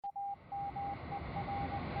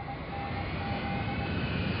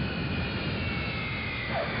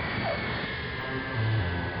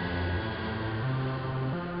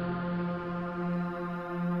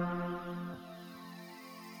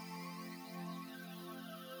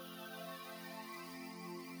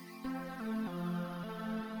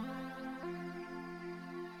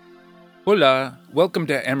Hola, welcome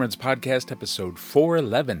to AmeriNZ Podcast, episode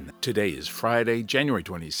 411. Today is Friday, January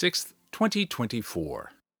 26th,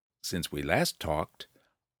 2024. Since we last talked,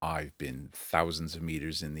 I've been thousands of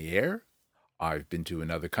meters in the air, I've been to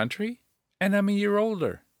another country, and I'm a year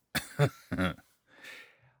older.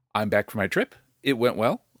 I'm back from my trip. It went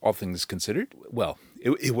well, all things considered. Well,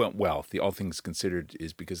 it went well. The all things considered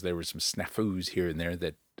is because there were some snafus here and there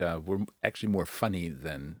that were actually more funny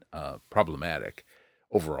than problematic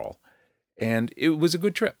overall. And it was a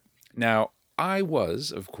good trip. Now, I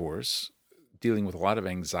was, of course, dealing with a lot of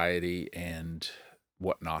anxiety and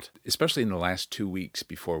whatnot, especially in the last 2 weeks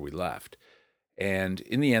before we left. And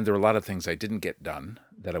in the end, there were a lot of things I didn't get done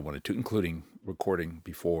that I wanted to, including recording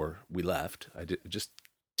before we left. Just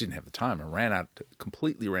didn't have the time. I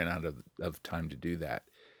completely ran out of time to do that.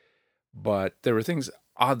 But there were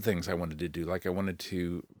odd things I wanted to do, like I wanted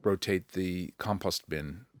to rotate the compost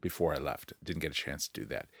bin before I left. Didn't get a chance to do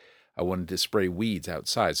that. I wanted to spray weeds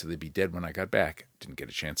outside so they'd be dead when I got back. Didn't get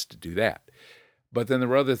a chance to do that. But then there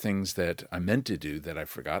were other things that I meant to do that I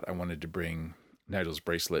forgot. I wanted to bring Nigel's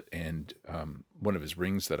bracelet and one of his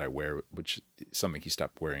rings that I wear, which is something he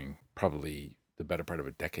stopped wearing probably the better part of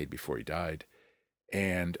a decade before he died.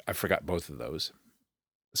 And I forgot both of those.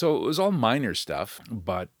 So it was all minor stuff,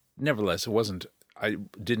 but nevertheless, I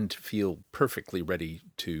didn't feel perfectly ready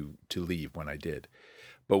to leave when I did.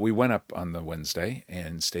 But we went up on the Wednesday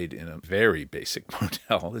and stayed in a very basic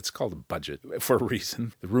motel. It's called a budget for a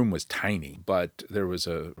reason. The room was tiny, but there was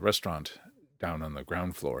a restaurant down on the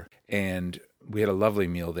ground floor. And we had a lovely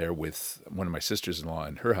meal there with one of my sisters-in-law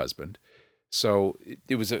and her husband. So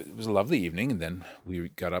it was a lovely evening. And then we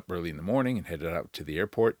got up early in the morning and headed out to the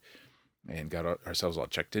airport and got ourselves all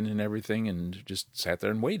checked in and everything and just sat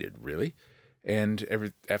there and waited, really. And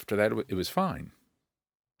after that, it was fine.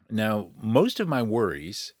 Now, most of my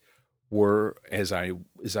worries were, as I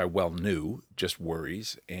well knew, just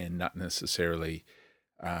worries and not necessarily,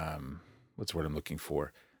 what's the word I'm looking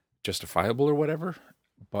for, justifiable or whatever.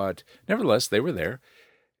 But nevertheless, they were there.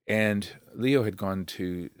 And Leo had gone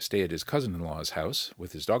to stay at his cousin-in-law's house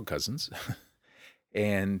with his dog cousins.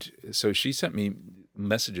 And so she sent me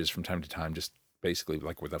messages from time to time, just basically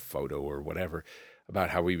like with a photo or whatever, about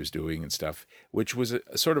how he was doing and stuff, which was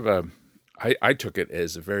I took it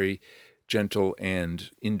as a very gentle and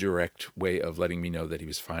indirect way of letting me know that he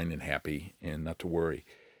was fine and happy and not to worry,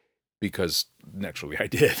 because naturally I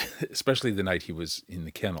did, especially the night he was in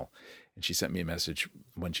the kennel. And she sent me a message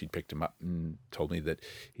when she'd picked him up and told me that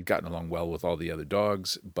he'd gotten along well with all the other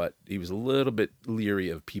dogs, but he was a little bit leery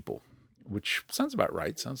of people, which sounds about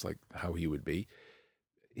right. Sounds like how he would be.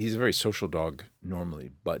 He's a very social dog normally,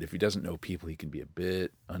 but if he doesn't know people, he can be a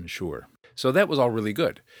bit unsure. So that was all really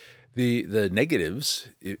good. The negatives,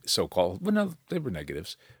 so-called, well, no, they were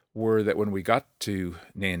negatives, were that when we got to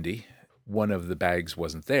Nandi, one of the bags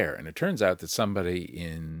wasn't there. And it turns out that somebody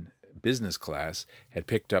in business class had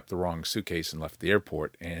picked up the wrong suitcase and left the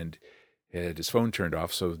airport and had his phone turned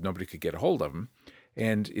off so nobody could get a hold of him.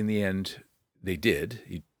 And in the end, they did.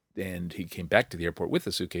 He came back to the airport with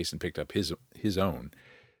the suitcase and picked up his own.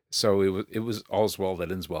 So it was all's well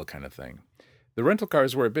that ends well kind of thing. The rental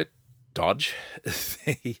cars were a bit dodge.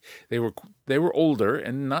 They were older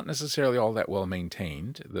and not necessarily all that well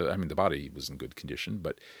maintained. The body was in good condition,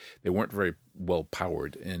 but they weren't very well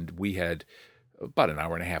powered. And we had about an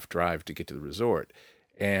hour and a half drive to get to the resort.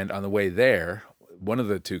 And on the way there, one of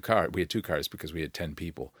the two cars, we had two cars because we had 10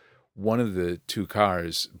 people. One of the two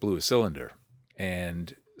cars blew a cylinder.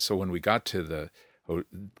 And so when we got to the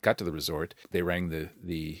resort, they rang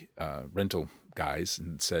the rental guys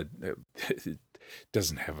and said, it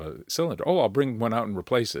doesn't have a cylinder. Oh, I'll bring one out and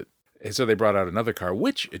replace it. And so they brought out another car,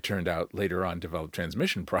 which it turned out later on developed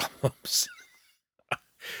transmission problems.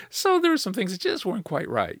 So there were some things that just weren't quite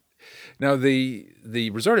right. Now, the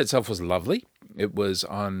resort itself was lovely. It was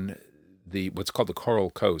on what's called the coral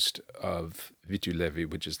coast of Vitu-Levi,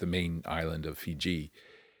 which is the main island of Fiji.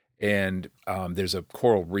 And there's a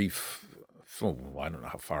coral reef, I don't know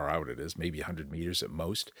how far out it is, maybe 100 meters at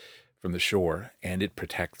most from the shore, and it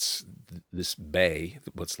protects this bay,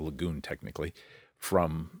 what's the lagoon technically,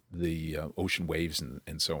 from the ocean waves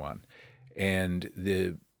and so on. And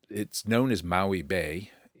it's known as Maui Bay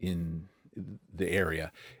in the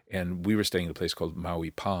area, and we were staying at a place called Maui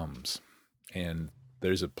Palms, and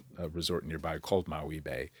there's a resort nearby called Maui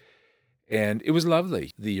Bay. And it was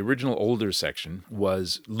lovely. The original older section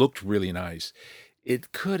looked really nice.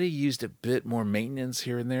 It could have used a bit more maintenance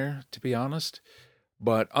here and there, to be honest.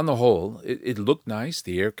 But on the whole, it looked nice.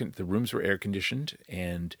 The rooms were air conditioned,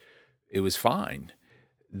 and it was fine.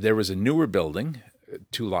 There was a newer building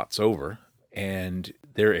 2 lots over, and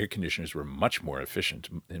their air conditioners were much more efficient.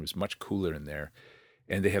 It was much cooler in there,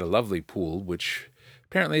 and they had a lovely pool, which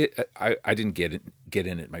apparently I didn't get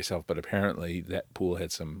in it myself, but apparently that pool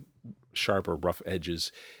had some sharp or rough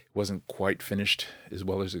edges. It wasn't quite finished as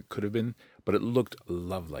well as it could have been, but it looked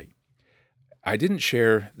lovely. I didn't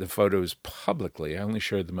share the photos publicly. I only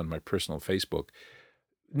shared them on my personal Facebook.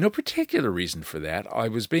 No particular reason for that. I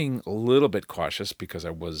was being a little bit cautious because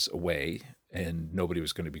I was away and nobody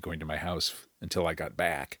was going to be going to my house until I got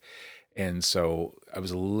back. And so I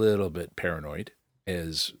was a little bit paranoid,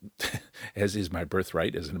 as as is my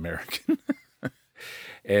birthright as an American.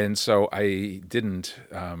 And so I didn't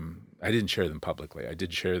share them publicly. I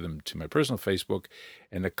did share them to my personal Facebook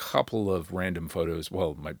and a couple of random photos.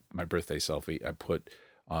 Well, my birthday selfie I put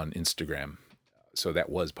on Instagram. So that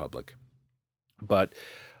was public. But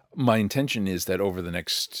my intention is that over the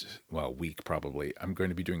next, week probably, I'm going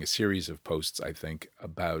to be doing a series of posts, I think,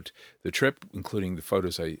 about the trip, including the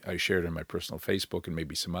photos I shared on my personal Facebook and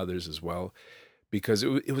maybe some others as well, because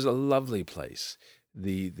it was a lovely place.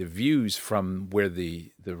 The views from where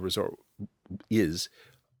the resort is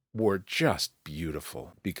were just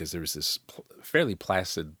beautiful because there was this fairly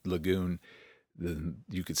placid lagoon.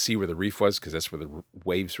 You could see where the reef was because that's where the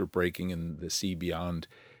waves were breaking and the sea beyond,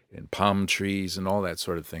 and palm trees and all that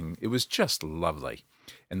sort of thing. It was just lovely.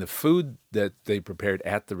 And the food that they prepared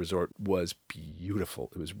at the resort was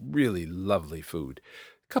beautiful. It was really lovely food.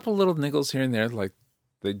 A couple little niggles here and there, like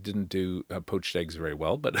they didn't do poached eggs very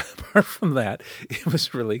well, but apart from that, it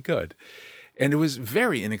was really good. And it was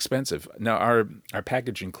very inexpensive. Now, our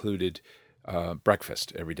package included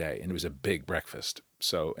breakfast every day, and it was a big breakfast,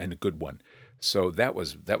 and a good one. So that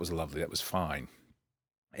was lovely. That was fine.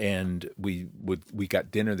 And we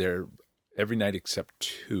got dinner there every night except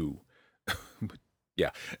 2.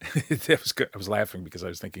 Yeah, that was good. I was laughing because I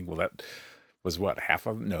was thinking, well, that was what, half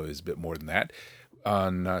of them? No, it was a bit more than that.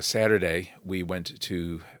 On Saturday, we went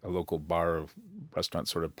to a local bar or restaurant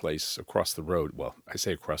sort of place across the road. Well, I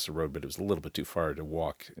say across the road, but it was a little bit too far to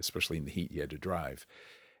walk, especially in the heat. You had to drive.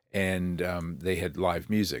 And they had live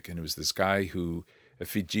music. And it was this guy a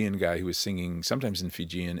Fijian guy who was singing, sometimes in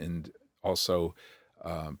Fijian and also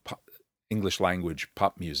English language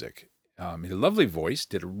pop music. He had a lovely voice,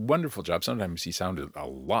 did a wonderful job. Sometimes he sounded a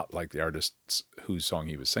lot like the artists whose song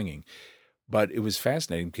he was singing. But it was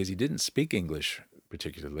fascinating because he didn't speak English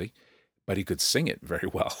particularly, but he could sing it very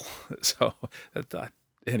well. So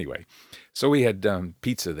anyway, so we had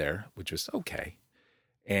pizza there, which was okay.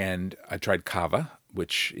 And I tried kava,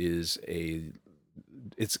 which is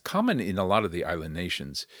it's common in a lot of the island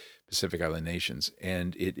nations, Pacific island nations,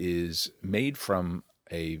 and it is made from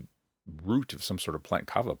a root of some sort of plant,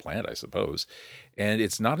 kava plant, I suppose. And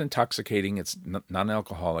it's not intoxicating, it's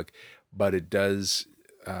non-alcoholic, but it does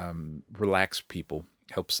relax people,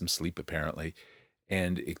 helps them sleep apparently,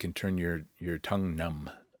 and it can turn your tongue numb,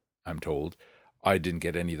 I'm told. I didn't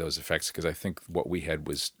get any of those effects because I think what we had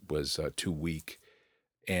was too weak.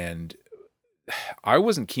 And I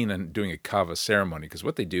wasn't keen on doing a kava ceremony because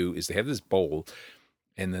what they do is they have this bowl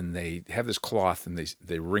and then they have this cloth and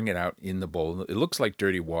they wring it out in the bowl. It looks like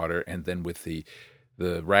dirty water, and then with the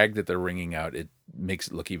rag that they're wringing out, it makes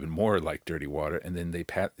it look even more like dirty water. And then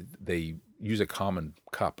they use a common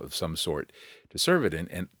cup of some sort to serve it in,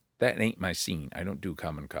 and that ain't my scene. I don't do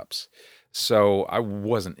common cups. So I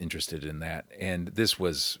wasn't interested in that. And this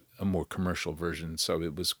was a more commercial version, so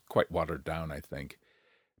it was quite watered down, I think.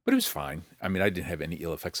 But it was fine. I mean, I didn't have any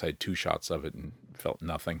ill effects. I had 2 shots of it and felt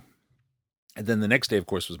nothing. And then the next day, of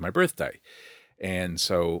course, was my birthday. And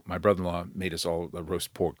so my brother-in-law made us all a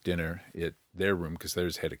roast pork dinner at their room because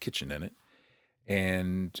theirs had a kitchen in it.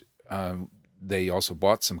 And they also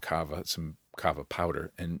bought some kava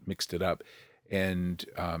powder and mixed it up. And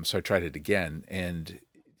so I tried it again. And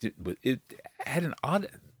it had an odd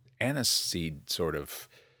aniseed sort of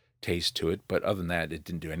taste to it. But other than that, it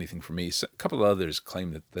didn't do anything for me. So a couple of others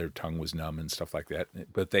claimed that their tongue was numb and stuff like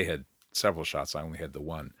that. But they had several shots. I only had the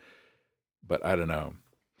one. But I don't know.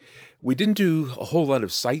 We didn't do a whole lot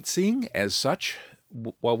of sightseeing as such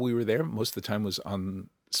while we were there. Most of the time was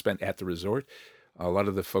spent at the resort. A lot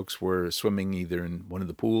of the folks were swimming either in one of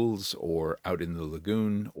the pools or out in the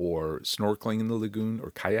lagoon or snorkeling in the lagoon or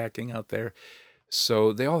kayaking out there.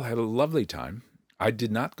 So they all had a lovely time. I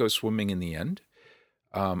did not go swimming in the end.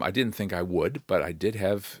 I didn't think I would, but I did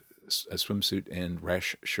have a swimsuit and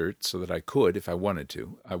rash shirt so that I could if I wanted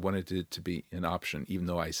to. I wanted it to be an option, even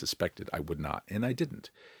though I suspected I would not, and I didn't.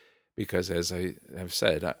 Because as I have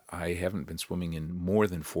said, I haven't been swimming in more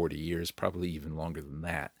than 40 years, probably even longer than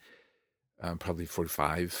that. Probably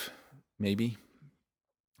 45, maybe.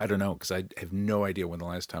 I don't know, because I have no idea when the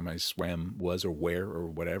last time I swam was or where or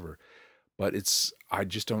whatever. but I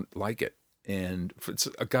just don't like it. And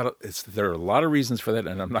there are a lot of reasons for that,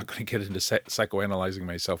 and I'm not going to get into psychoanalyzing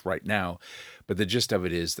myself right now. But the gist of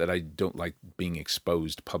it is that I don't like being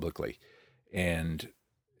exposed publicly, and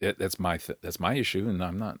that's my issue. And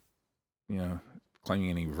I'm not, claiming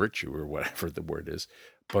any virtue or whatever the word is,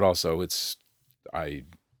 but also I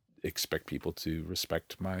expect people to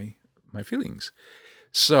respect my feelings.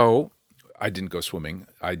 So I didn't go swimming.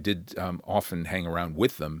 I did often hang around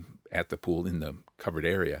with them at the pool in the covered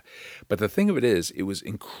area. But the thing of it is, it was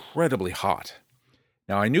incredibly hot.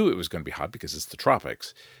 Now, I knew it was going to be hot because it's the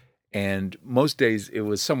tropics. And most days it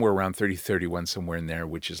was somewhere around 30, 31, somewhere in there,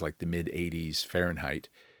 which is like the mid 80s Fahrenheit.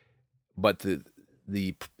 But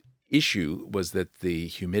the issue was that the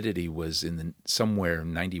humidity was somewhere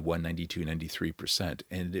 91, 92, 93%,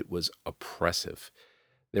 and it was oppressive.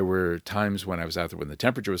 There were times when I was out there when the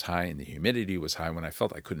temperature was high and the humidity was high, when I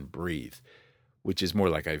felt I couldn't breathe, which is more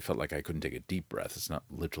like I felt like I couldn't take a deep breath. It's not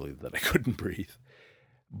literally that I couldn't breathe,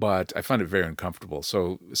 but I found it very uncomfortable.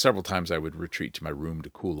 So several times I would retreat to my room to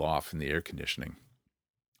cool off in the air conditioning.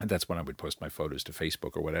 And that's when I would post my photos to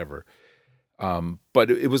Facebook or whatever. But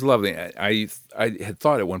it was lovely. I had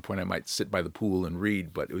thought at one point I might sit by the pool and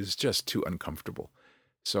read, but it was just too uncomfortable.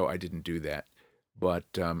 So I didn't do that. But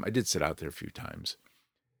I did sit out there a few times.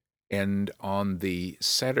 And on the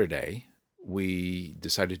Saturday, we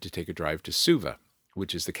decided to take a drive to Suva,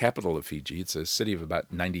 which is the capital of Fiji. It's a city of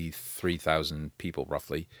about 93,000 people,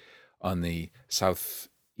 roughly, on the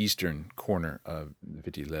southeastern corner of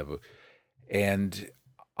Viti Levu. And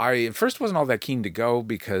I at first wasn't all that keen to go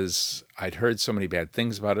because I'd heard so many bad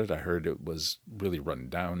things about it. I heard it was really run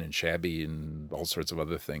down and shabby and all sorts of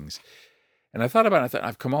other things. And I thought about it. I thought,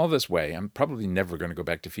 I've come all this way. I'm probably never going to go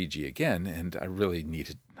back to Fiji again, and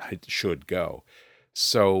I should go.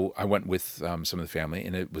 So I went with some of the family,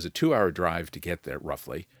 and it was a 2-hour drive to get there,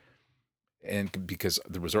 roughly. And because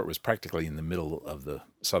the resort was practically in the middle of the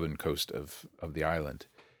southern coast of the island.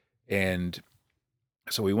 And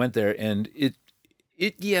so we went there, and it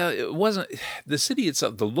wasn't, the city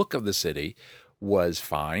itself, the look of the city was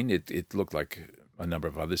fine. It looked like a number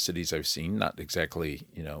of other cities I've seen, not exactly,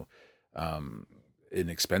 an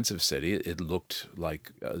expensive city. It looked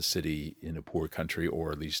like a city in a poor country,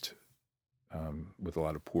 or at least with a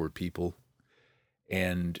lot of poor people,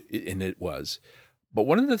 and it was. But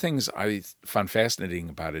one of the things I found fascinating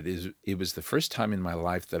about it is it was the first time in my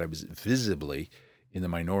life that I was visibly in the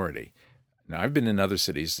minority. Now, I've been in other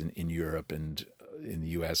cities in Europe and in the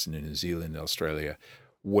U.S. and in New Zealand and Australia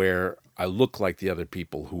where I look like the other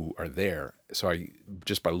people who are there. So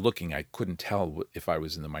just by looking, I couldn't tell if I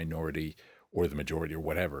was in the minority or the majority or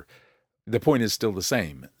whatever. The point is still the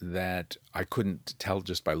same, that I couldn't tell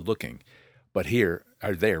just by looking. But there,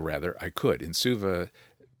 I could. In Suva,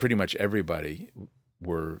 pretty much everybody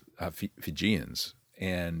were Fijians,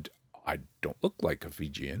 and I don't look like a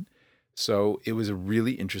Fijian. So it was a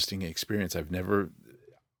really interesting experience.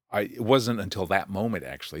 It wasn't until that moment,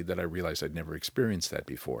 actually, that I realized I'd never experienced that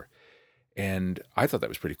before. And I thought that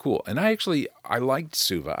was pretty cool. And I liked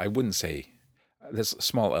Suva. I wouldn't say, that's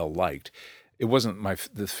small L liked. It wasn't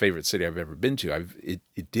the favorite city I've ever been to.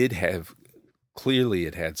 It did have, clearly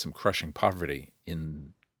it had some crushing poverty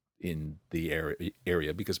in the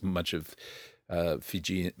area because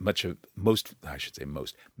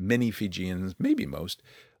many Fijians, maybe most,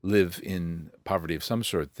 live in poverty of some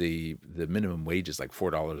sort. The minimum wage is like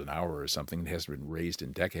 $4 an hour or something. It hasn't been raised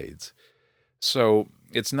in decades. So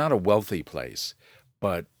it's not a wealthy place,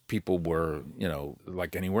 but people were,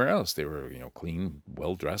 like anywhere else. They were, clean,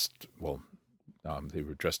 well-dressed. Well, they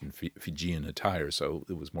were dressed in Fijian attire, so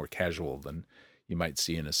it was more casual than you might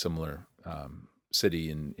see in a similar city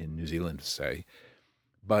in New Zealand, say.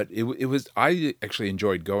 But I actually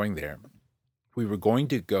enjoyed going there. We were going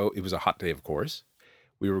to go, it was a hot day, of course.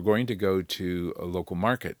 We were going to go to a local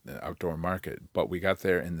market, an outdoor market, but we got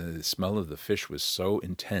there and the smell of the fish was so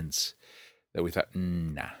intense that we thought,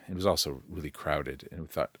 nah. It was also really crowded, and we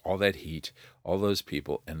thought all that heat, all those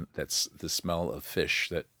people, and that's the smell of fish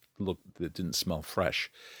that didn't smell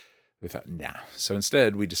fresh. We thought, nah. So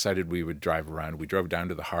instead, we decided we would drive around. We drove down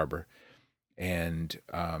to the harbor and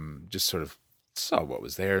just sort of saw what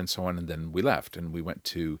was there and so on, and then we left, and we went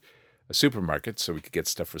to a supermarket so we could get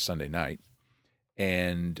stuff for Sunday night.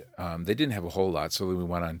 And they didn't have a whole lot, so we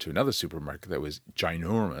went on to another supermarket that was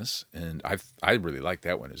ginormous, and I really liked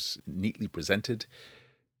that one. It was neatly presented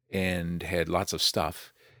and had lots of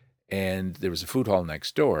stuff, and there was a food hall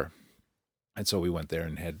next door, and so we went there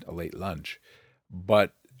and had a late lunch.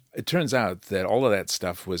 But it turns out that all of that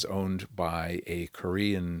stuff was owned by a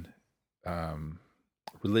Korean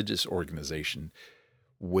religious organization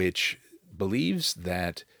which believes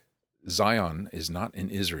that Zion is not in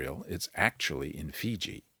Israel. It's actually in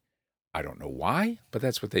Fiji. I don't know why, but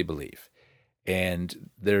that's what they believe. And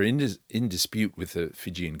they're in dispute with the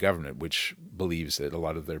Fijian government, which believes that a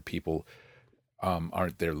lot of their people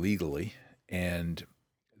aren't there legally. And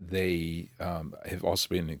they have also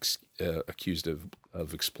been accused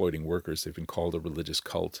of exploiting workers. They've been called a religious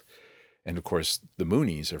cult. And of course, the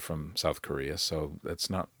Moonies are from South Korea, so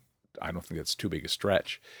I don't think that's too big a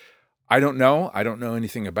stretch. I don't know. I don't know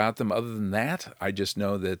anything about them other than that. I just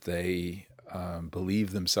know that they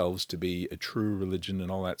believe themselves to be a true religion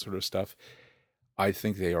and all that sort of stuff. I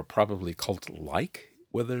think they are probably cult-like.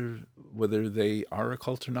 Whether they are a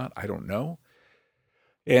cult or not, I don't know.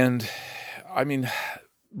 And I mean,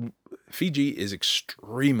 Fiji is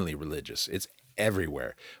extremely religious. It's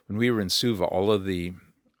everywhere. When we were in Suva, all of the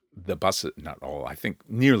buses, not all, I think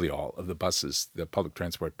nearly all of the buses, the public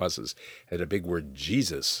transport buses, had a big word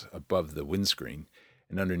Jesus above the windscreen.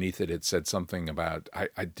 And underneath it said something about,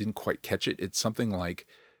 I didn't quite catch it. It's something like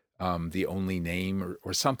the only name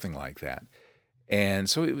or something like that. And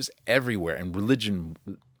so it was everywhere. And religion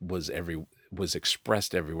was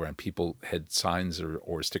expressed everywhere. And people had signs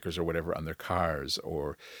or stickers or whatever on their cars,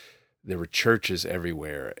 or there were churches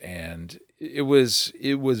everywhere. And it was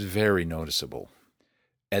very noticeable.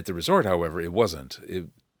 At the resort, however, it wasn't.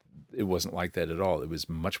 It wasn't like that at all. It was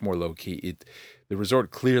much more low key. The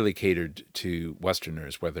resort clearly catered to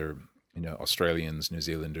Westerners, whether Australians, New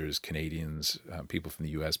Zealanders, Canadians, people from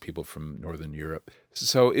the U.S., people from Northern Europe.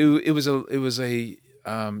 So it was a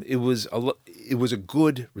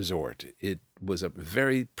good resort. It was a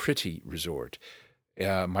very pretty resort.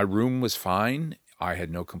 My room was fine. I had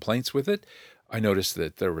no complaints with it. I noticed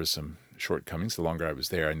that there were some shortcomings the longer I was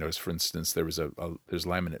there. I noticed, for instance, there's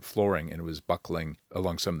laminate flooring, and it was buckling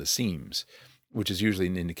along some of the seams, which is usually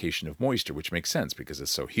an indication of moisture, which makes sense because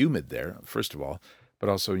it's so humid there, first of all. But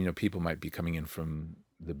also, people might be coming in from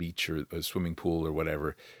the beach or a swimming pool or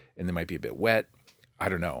whatever, and they might be a bit wet. I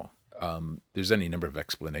don't know. There's any number of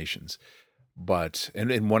explanations. But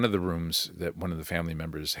in one of the rooms that one of the family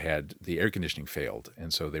members had, the air conditioning failed,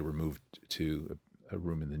 and so they were moved to a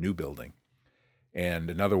room in the new building. And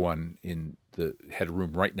another one had a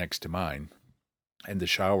room right next to mine, and the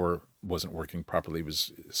shower wasn't working properly. It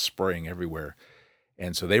was spraying everywhere.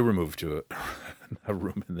 And so they were moved to a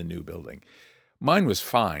room in the new building. Mine was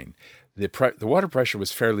fine. The water pressure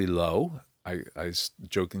was fairly low. I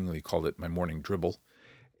jokingly called it my morning dribble.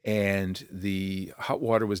 And the hot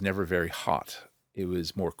water was never very hot. It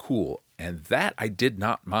was more cool. And that I did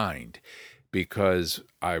not mind, because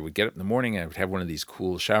I would get up in the morning, I would have one of these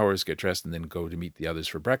cool showers, get dressed, and then go to meet the others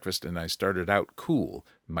for breakfast. And I started out cool.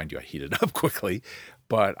 Mind you, I heated up quickly,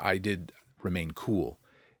 but I did remain cool.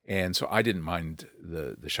 And so I didn't mind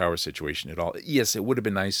the shower situation at all. Yes, it would have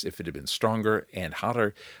been nice if it had been stronger and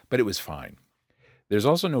hotter, but it was fine. There's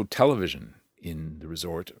also no television in the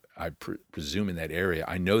resort, I presume, in that area.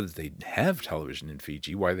 I know that they have television in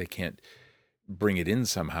Fiji. Why they can't bring it in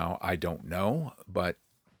somehow, I don't know, but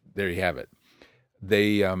there you have it.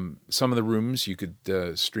 They some of the rooms you could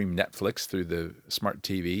stream Netflix through the smart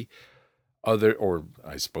TV. Or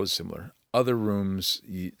I suppose similar. Other rooms,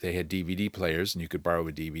 they had DVD players, and you could borrow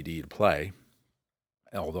a DVD to play.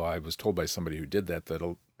 Although I was told by somebody who did that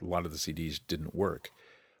a lot of the CDs didn't work,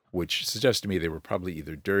 which suggests to me they were probably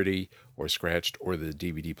either dirty or scratched, or the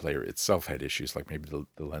DVD player itself had issues, like maybe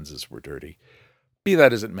the lenses were dirty. Be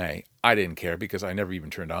that as it may, I didn't care because I never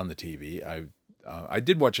even turned on the TV. I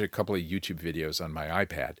did watch a couple of YouTube videos on my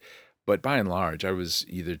iPad, but by and large, I was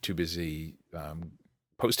either too busy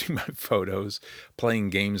posting my photos,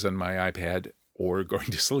 playing games on my iPad, or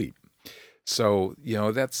going to sleep. So,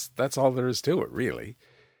 that's all there is to it, really.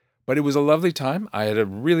 But it was a lovely time. I had a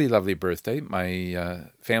really lovely birthday. My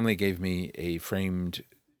family gave me a framed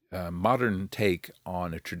modern take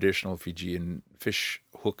on a traditional Fijian fish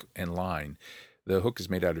hook and line. The hook is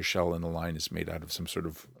made out of shell, and the line is made out of some sort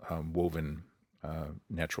of woven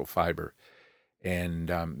natural fiber.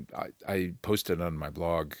 And I posted on my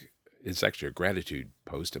blog. It's actually a gratitude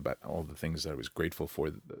post about all the things that I was grateful for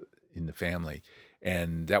in the family,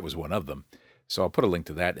 and that was one of them. So I'll put a link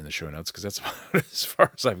to that in the show notes, because that's about as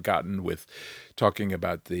far as I've gotten with talking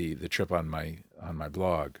about the trip on my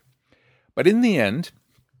blog. But in the end,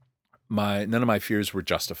 none of my fears were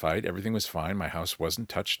justified. Everything was fine. My house wasn't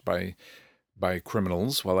touched by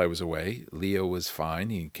criminals while I was away. Leo was fine.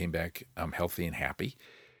 He came back healthy and happy.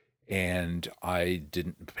 And I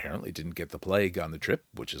apparently didn't get the plague on the trip,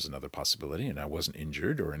 which is another possibility, and I wasn't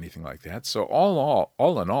injured or anything like that. So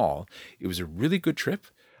all in all, it was a really good trip.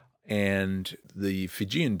 And the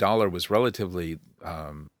Fijian dollar was relatively,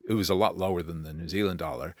 it was a lot lower than the New Zealand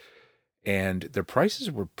dollar. and their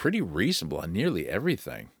prices were pretty reasonable on nearly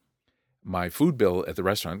everything. My food bill at the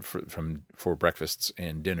restaurant for breakfasts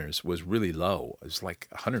and dinners was really low. It was like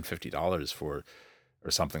 $150 for,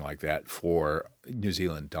 or something like that, for New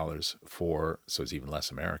Zealand dollars, so it's even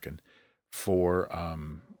less American, for,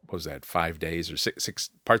 what was that, 5 days or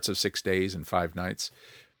six parts of 6 days and 5 nights.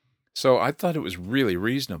 So I thought it was really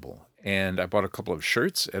reasonable. And I bought a couple of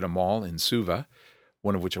shirts at a mall in Suva,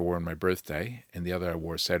 one of which I wore on my birthday, and the other I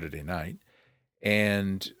wore Saturday night.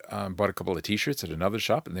 And bought a couple of T-shirts at another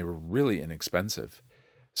shop, and they were really inexpensive.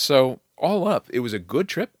 So all up, it was a good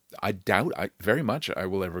trip. I doubt very much I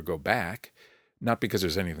will ever go back, not because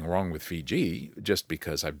there's anything wrong with Fiji, just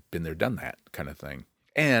because I've been there, done that kind of thing,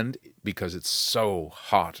 and because it's so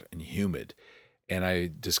hot and humid. And I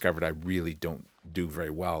discovered I really don't do very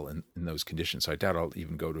well in those conditions. So I doubt I'll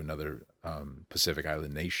even go to another Pacific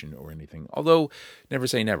Island nation or anything. Although, never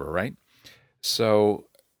say never, right? So,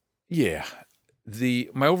 yeah.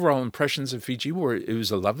 My overall impressions of Fiji were it was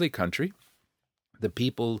a lovely country. The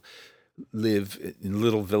people live in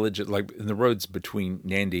little villages, like in the roads between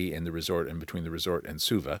Nandi and the resort and between the resort and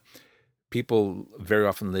Suva. People very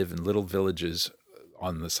often live in little villages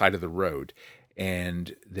on the side of the road,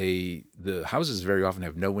 and the houses very often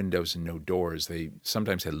have no windows and no doors. They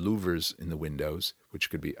sometimes have louvers in the windows, which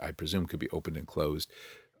could be, I presume, could be opened and closed,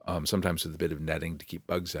 sometimes with a bit of netting to keep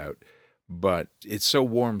bugs out. But it's so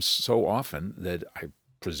warm so often that I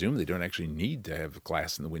presume they don't actually need to have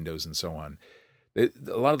glass in the windows and so on. A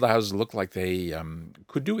lot of the houses look like they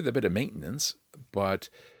could do with a bit of maintenance, but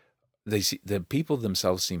the people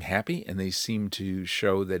themselves seem happy, and they seem to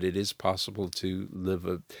show that it is possible to live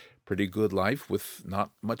a pretty good life with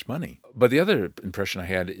not much money. But the other impression I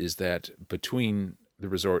had is that between the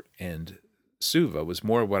resort and Suva was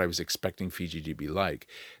more what I was expecting Fiji to be like.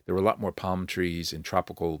 There were a lot more palm trees and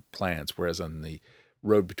tropical plants, whereas on the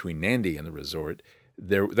road between Nandi and the resort,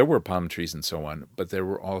 there were palm trees and so on, but there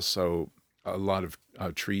were also a lot of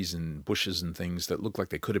trees and bushes and things that looked like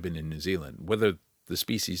they could have been in New Zealand. Whether the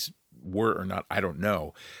species were or not, I don't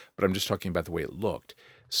know, but I'm just talking about the way it looked.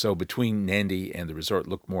 So between Nandi and the resort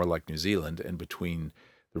looked more like New Zealand, and between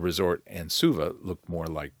the resort and Suva looked more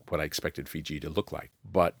like what I expected Fiji to look like.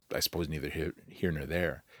 But I suppose neither here nor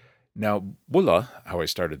there. Now, Bula, how I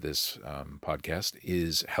started this podcast,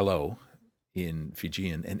 is hello in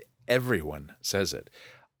Fijian, and everyone says it.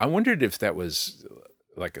 I wondered if that was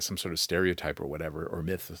like some sort of stereotype or whatever, or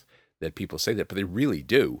myth that people say that, but they really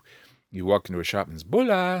do. You walk into a shop and it's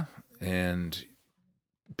Bula, and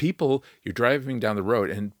you're driving down the road,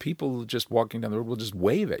 and people just walking down the road will just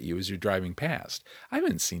wave at you as you're driving past. I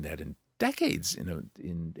haven't seen that in decades in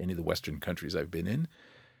any of the Western countries I've been in.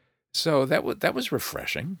 So that was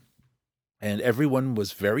refreshing, and everyone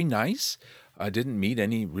was very nice. I didn't meet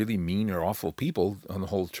any really mean or awful people on the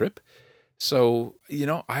whole trip. So,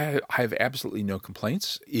 I have absolutely no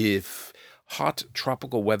complaints. If hot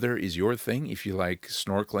tropical weather is your thing, if you like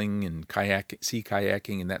snorkeling and sea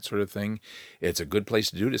kayaking and that sort of thing, it's a good place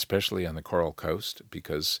to do it, especially on the Coral Coast,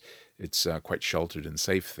 because it's quite sheltered and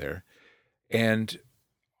safe there. And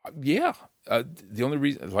the only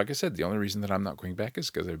reason, like I said, the only reason that I'm not going back is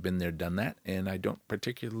because I've been there, done that, and I don't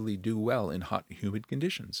particularly do well in hot, humid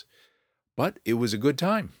conditions. But it was a good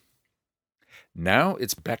time. Now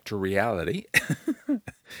it's back to reality,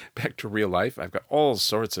 back to real life. I've got all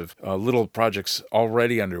sorts of little projects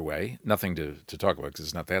already underway. Nothing to talk about because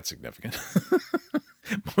it's not that significant.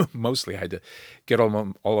 Mostly I had to get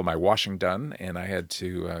all of my washing done, and I had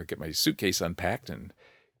to get my suitcase unpacked and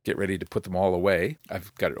get ready to put them all away.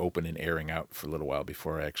 I've got it open and airing out for a little while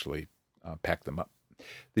before I actually pack them up.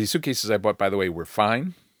 The suitcases I bought, by the way, were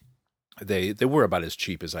fine. They were about as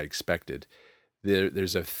cheap as I expected.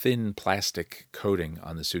 There's a thin plastic coating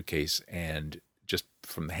on the suitcase, and just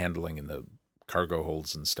from the handling and the cargo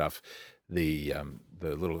holds and stuff, the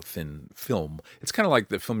little thin film. It's kind of like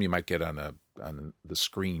the film you might get on the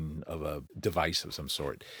screen of a device of some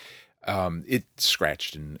sort. It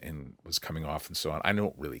scratched and was coming off and so on. I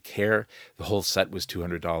don't really care. The whole set was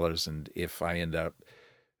 $200, and if I end up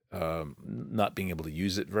not being able to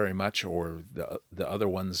use it very much, or the other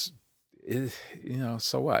ones,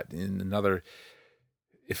 so what?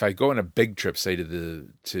 If I go on a big trip, say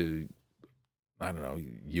to I don't know,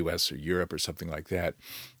 U.S. or Europe or something like that,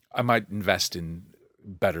 I might invest in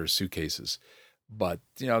better suitcases. But,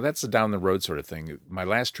 that's a down the road sort of thing. My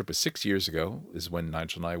last trip was 6 years ago, is when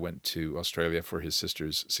Nigel and I went to Australia for his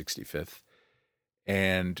sister's 65th.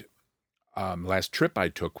 And last trip I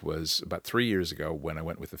took was about 3 years ago, when I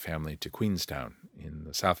went with the family to Queenstown in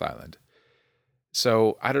the South Island.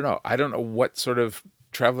 So I don't know. I don't know what sort of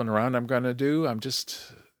traveling around I'm going to do. I'm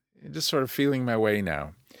just sort of feeling my way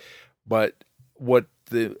now. But what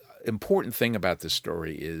the important thing about this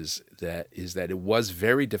story is that it was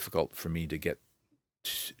very difficult for me to get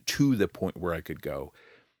to the point where I could go.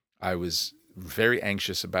 I was very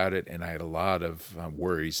anxious about it, and I had a lot of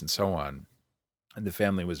worries and so on. And the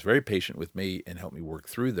family was very patient with me and helped me work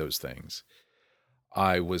through those things.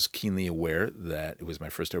 I was keenly aware that it was my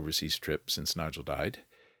first overseas trip since Nigel died.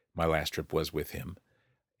 My last trip was with him.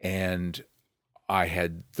 And I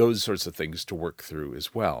had those sorts of things to work through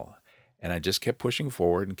as well. And I just kept pushing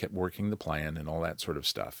forward and kept working the plan and all that sort of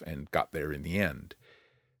stuff and got there in the end.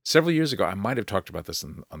 Several years ago, I might have talked about this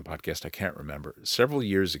on the podcast, I can't remember. Several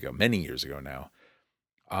years ago, many years ago now,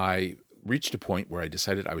 I reached a point where I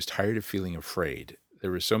decided I was tired of feeling afraid.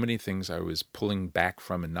 There were so many things I was pulling back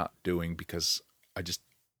from and not doing because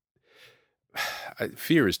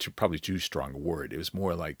fear is probably too strong a word. It was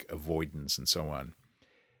more like avoidance and so on.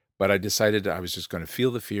 But I decided I was just going to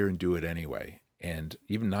feel the fear and do it anyway. And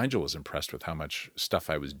even Nigel was impressed with how much stuff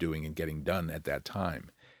I was doing and getting done at that time.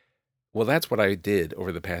 Well, that's what I did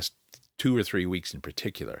over the past 2 or 3 weeks in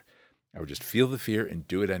particular. I would just feel the fear and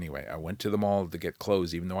do it anyway. I went to the mall to get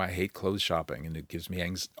clothes, even though I hate clothes shopping, and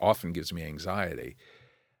it often gives me anxiety.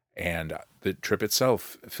 And the trip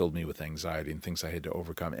itself filled me with anxiety and things I had to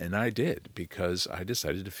overcome. And I did, because I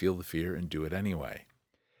decided to feel the fear and do it anyway.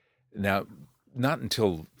 Now, not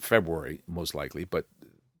until February, most likely, but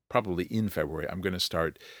probably in February, I'm going to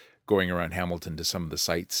start going around Hamilton to some of the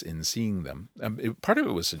sites and seeing them. Part of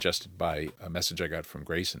it was suggested by a message I got from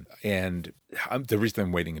Grayson. And the reason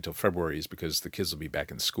I'm waiting until February is because the kids will be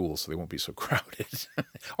back in school, so they won't be so crowded.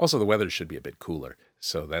 Also, the weather should be a bit cooler,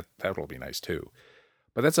 so that will be nice too.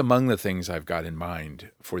 But that's among the things I've got in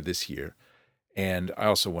mind for this year. And I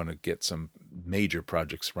also want to get some major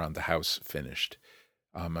projects around the house finished.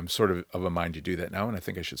 I'm sort of a mind to do that now, and I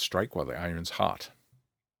think I should strike while the iron's hot.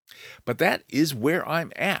 But that is where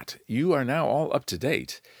I'm at. You are now all up to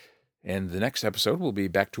date, and the next episode will be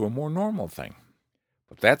back to a more normal thing.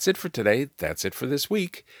 But that's it for today. That's it for this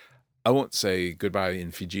week. I won't say goodbye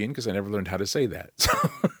in Fijian because I never learned how to say that. So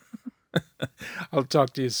I'll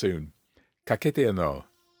talk to you soon. Ka kite anō.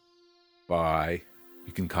 Bye.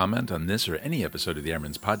 You can comment on this or any episode of the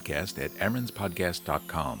AmeriNZ podcast at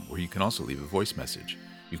AmeriNZpodcast.com, where you can also leave a voice message.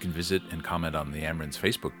 You can visit and comment on the AmeriNZ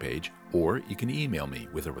Facebook page, or you can email me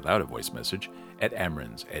with or without a voice message at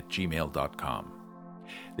amerinz@gmail.com.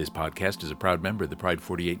 This podcast is a proud member of the Pride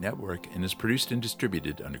 48 Network and is produced and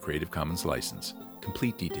distributed under Creative Commons license.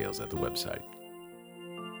 Complete details at the website.